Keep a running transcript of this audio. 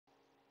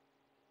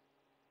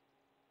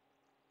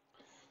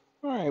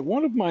All right,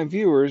 one of my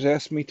viewers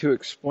asked me to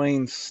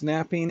explain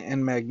snapping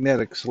and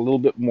magnetics a little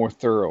bit more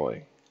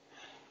thoroughly.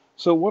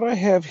 So what I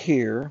have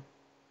here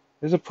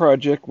is a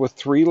project with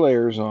 3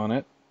 layers on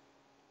it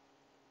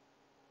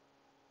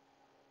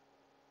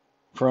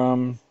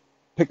from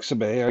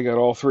Pixabay. I got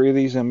all 3 of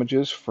these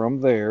images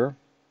from there.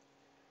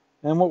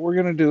 And what we're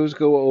going to do is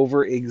go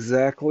over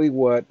exactly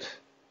what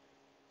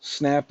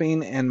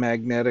snapping and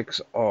magnetics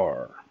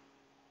are.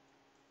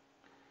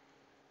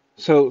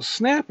 So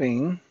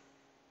snapping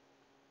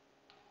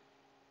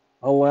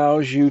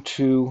allows you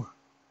to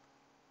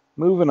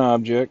move an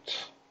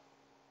object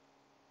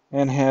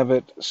and have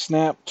it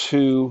snap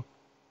to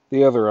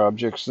the other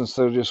objects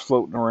instead of just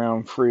floating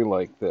around free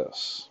like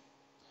this.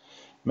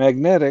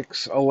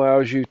 Magnetics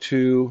allows you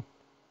to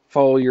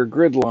follow your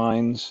grid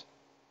lines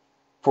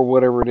for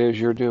whatever it is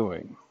you're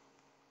doing.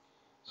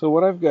 So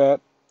what I've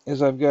got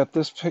is I've got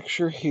this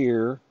picture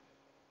here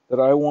that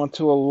I want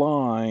to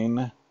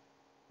align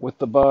with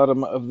the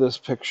bottom of this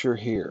picture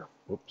here.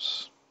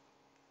 Whoops.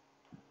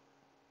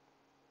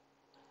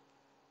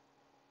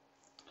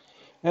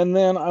 And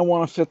then I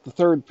want to fit the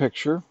third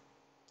picture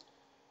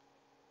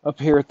up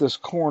here at this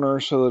corner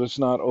so that it's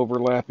not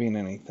overlapping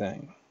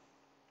anything.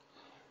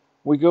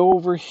 We go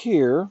over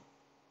here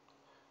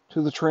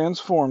to the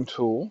transform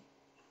tool,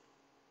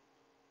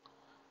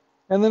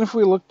 and then if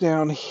we look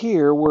down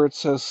here where it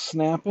says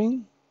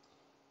snapping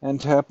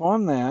and tap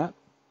on that,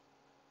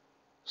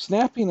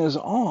 snapping is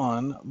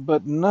on,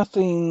 but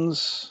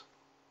nothing's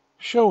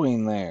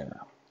showing there.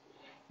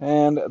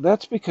 And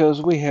that's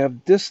because we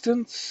have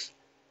distance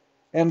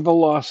and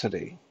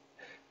velocity.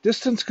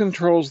 Distance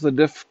controls the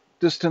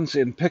distance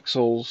in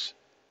pixels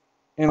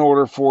in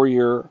order for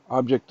your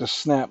object to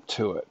snap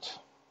to it.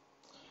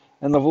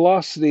 And the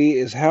velocity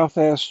is how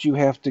fast you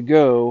have to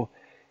go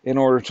in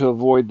order to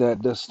avoid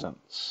that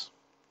distance.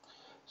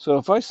 So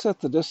if I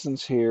set the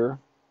distance here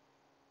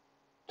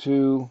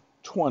to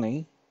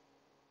 20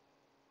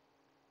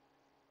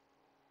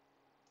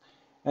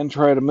 and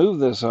try to move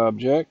this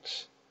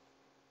object,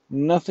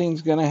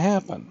 nothing's going to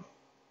happen.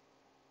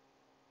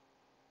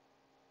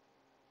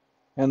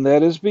 And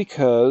that is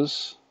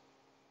because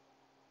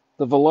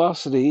the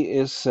velocity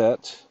is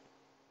set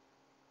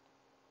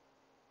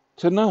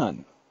to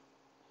none.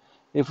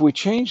 If we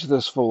change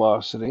this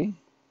velocity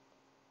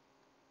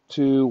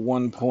to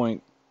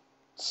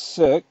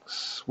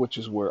 1.6, which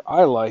is where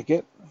I like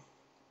it,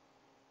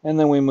 and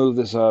then we move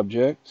this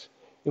object,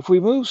 if we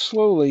move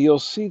slowly, you'll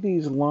see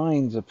these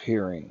lines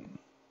appearing.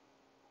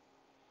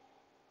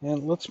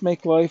 And let's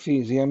make life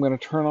easy. I'm going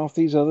to turn off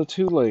these other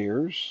 2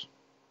 layers.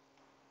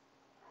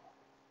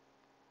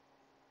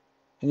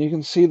 And you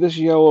can see this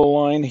yellow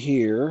line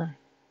here,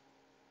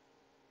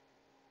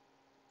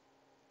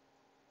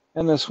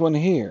 and this one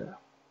here.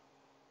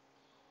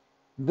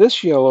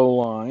 This yellow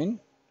line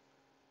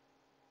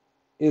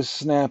is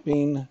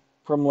snapping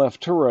from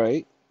left to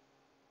right,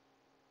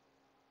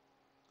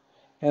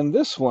 and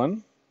this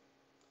one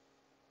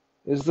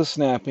is the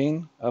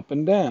snapping up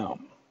and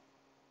down.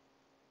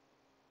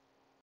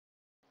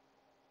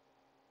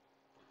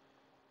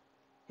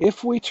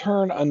 If we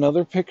turn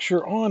another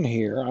picture on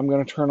here, I'm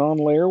going to turn on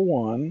layer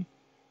 1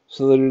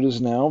 so that it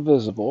is now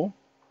visible,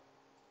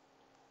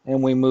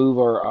 and we move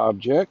our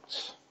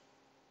object,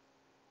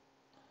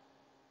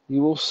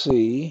 you will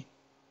see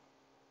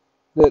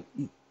that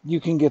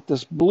you can get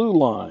this blue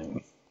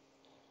line,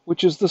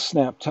 which is the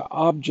snap to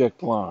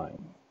object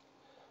line.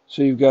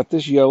 So you've got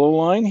this yellow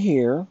line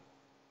here,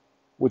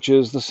 which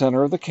is the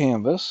center of the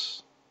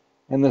canvas,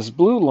 and this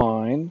blue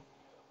line,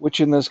 which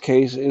in this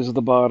case is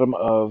the bottom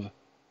of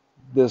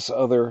this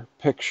other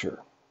picture.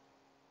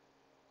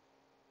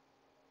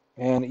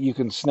 And you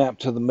can snap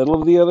to the middle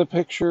of the other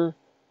picture,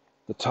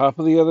 the top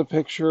of the other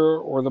picture,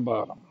 or the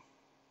bottom,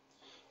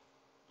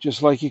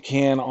 just like you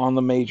can on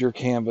the major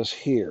canvas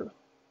here.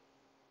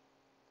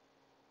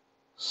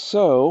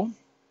 So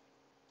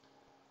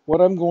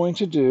what I'm going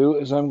to do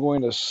is I'm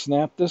going to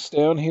snap this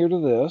down here to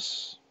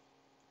this,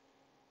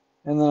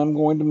 and then I'm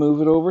going to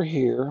move it over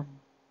here.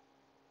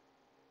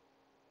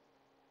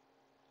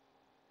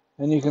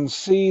 And you can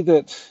see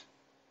that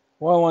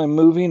while I'm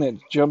moving, it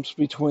jumps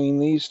between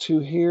these 2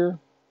 here,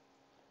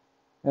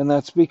 and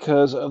that's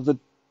because of the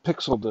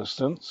pixel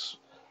distance.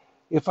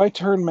 If I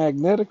turn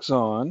magnetics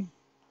on,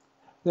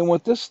 then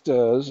what this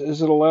does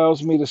is it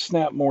allows me to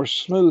snap more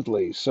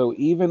smoothly. So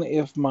even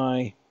if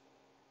my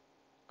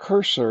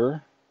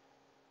cursor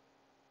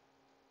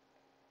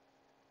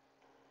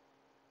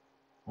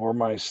or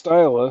my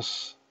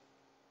stylus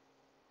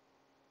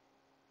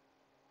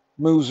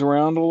moves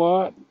around a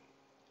lot,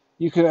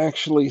 you can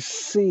actually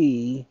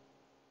see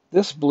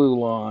this blue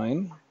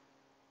line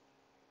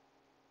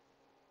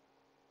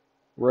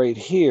right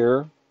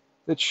here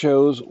that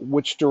shows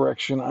which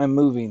direction I'm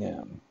moving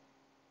in.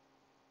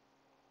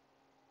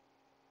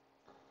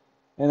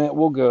 And it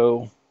will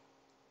go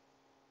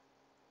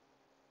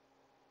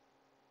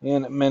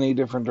in many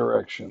different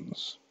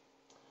directions.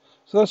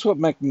 So that's what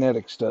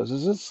magnetics does,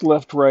 is it's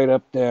left, right,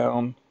 up,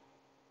 down,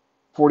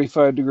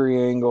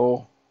 45-degree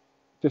angle,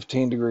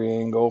 15-degree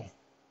angle,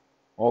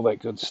 all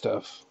that good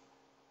stuff.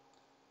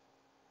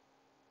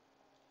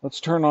 Let's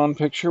turn on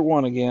picture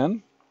 1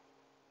 again.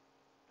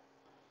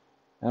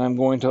 And I'm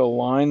going to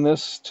align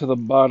this to the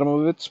bottom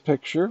of its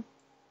picture.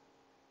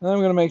 And I'm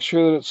going to make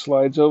sure that it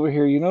slides over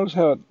here. You notice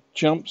how it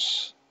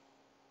jumps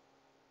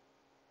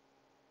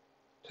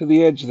to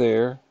the edge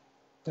there.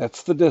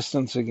 That's the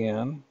distance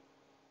again.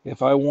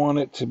 If I want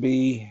it to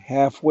be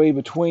halfway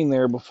between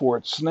there before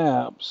it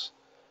snaps,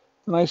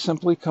 then I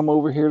simply come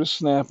over here to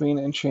snapping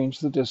and change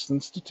the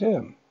distance to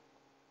 10.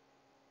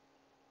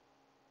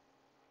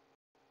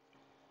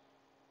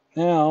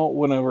 Now,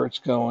 whenever it's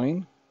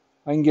going,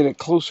 I can get it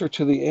closer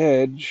to the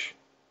edge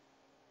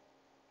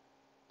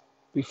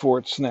before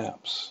it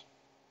snaps.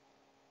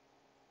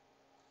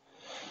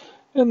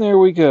 And there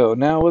we go.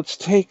 Now let's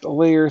take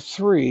layer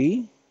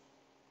 3,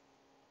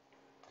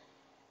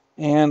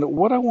 and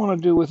what I want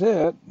to do with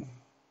it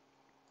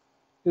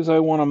is I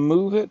want to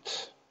move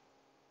it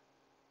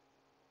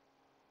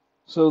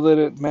so that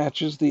it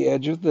matches the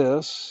edge of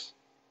this,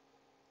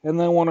 and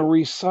then I want to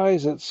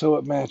resize it so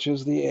it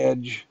matches the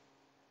edge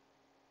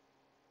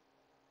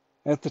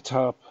at the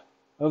top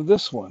of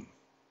this one.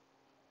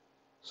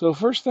 So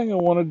first thing I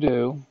want to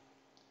do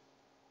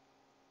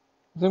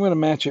is I'm going to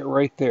match it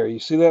right there. You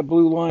see that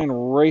blue line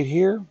right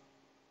here?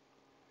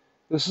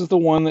 This is the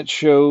one that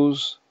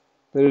shows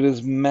that it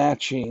is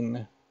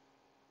matching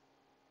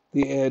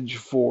the edge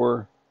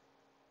for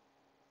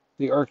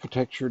the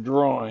architecture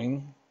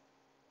drawing.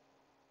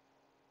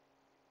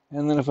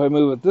 And then if I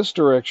move it this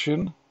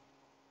direction,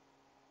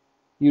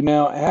 you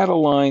now add a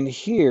line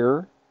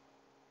here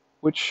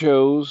which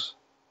shows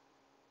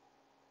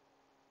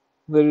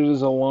that it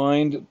is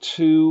aligned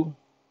to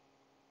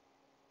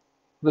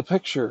the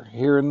picture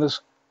here in this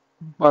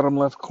bottom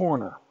left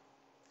corner.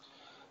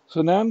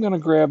 So now I'm going to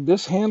grab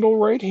this handle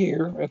right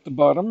here at the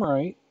bottom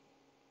right,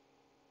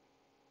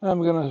 and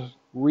I'm going to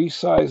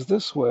resize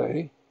this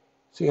way.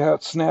 See how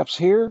it snaps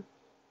here?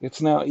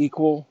 It's now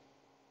equal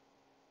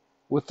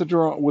with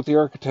the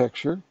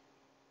architecture.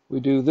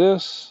 We do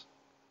this,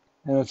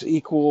 and it's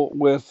equal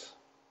with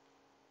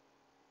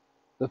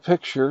the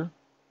picture.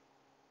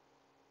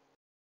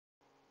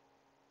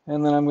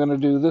 And then I'm going to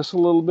do this a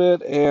little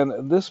bit,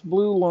 and this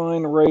blue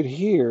line right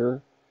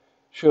here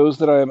shows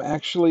that I am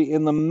actually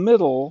in the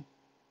middle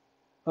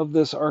of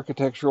this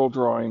architectural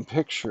drawing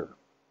picture.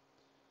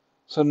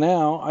 So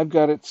now I've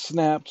got it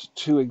snapped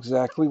to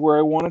exactly where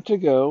I want it to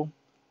go,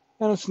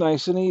 and it's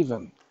nice and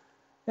even.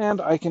 And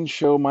I can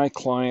show my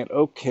client,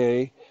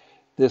 okay,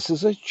 this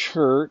is a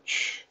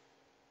church.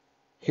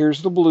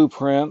 Here's the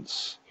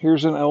blueprints.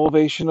 Here's an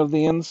elevation of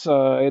the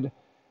inside.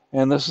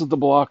 And this is the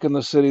block in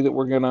the city that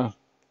we're going to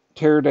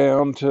tear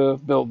down to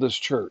build this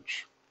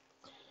church.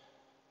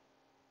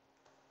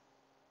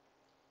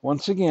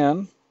 Once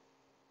again,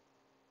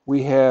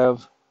 we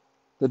have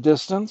the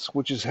distance,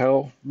 which is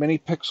how many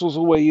pixels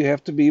away you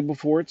have to be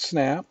before it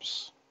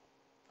snaps.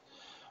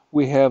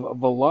 We have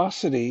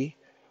velocity,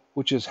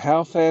 which is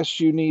how fast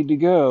you need to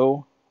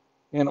go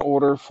in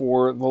order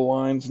for the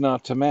lines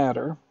not to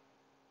matter.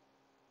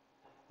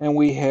 And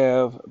we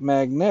have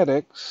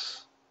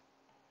magnetics,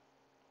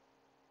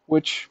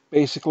 which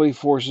basically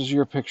forces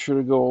your picture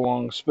to go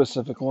along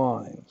specific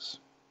lines.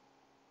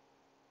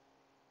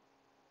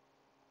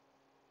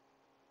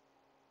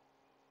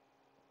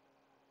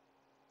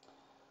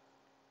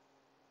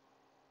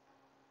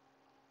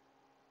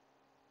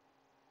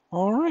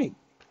 All right.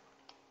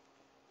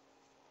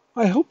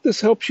 I hope this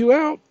helps you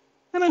out,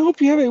 and I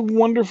hope you have a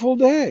wonderful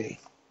day.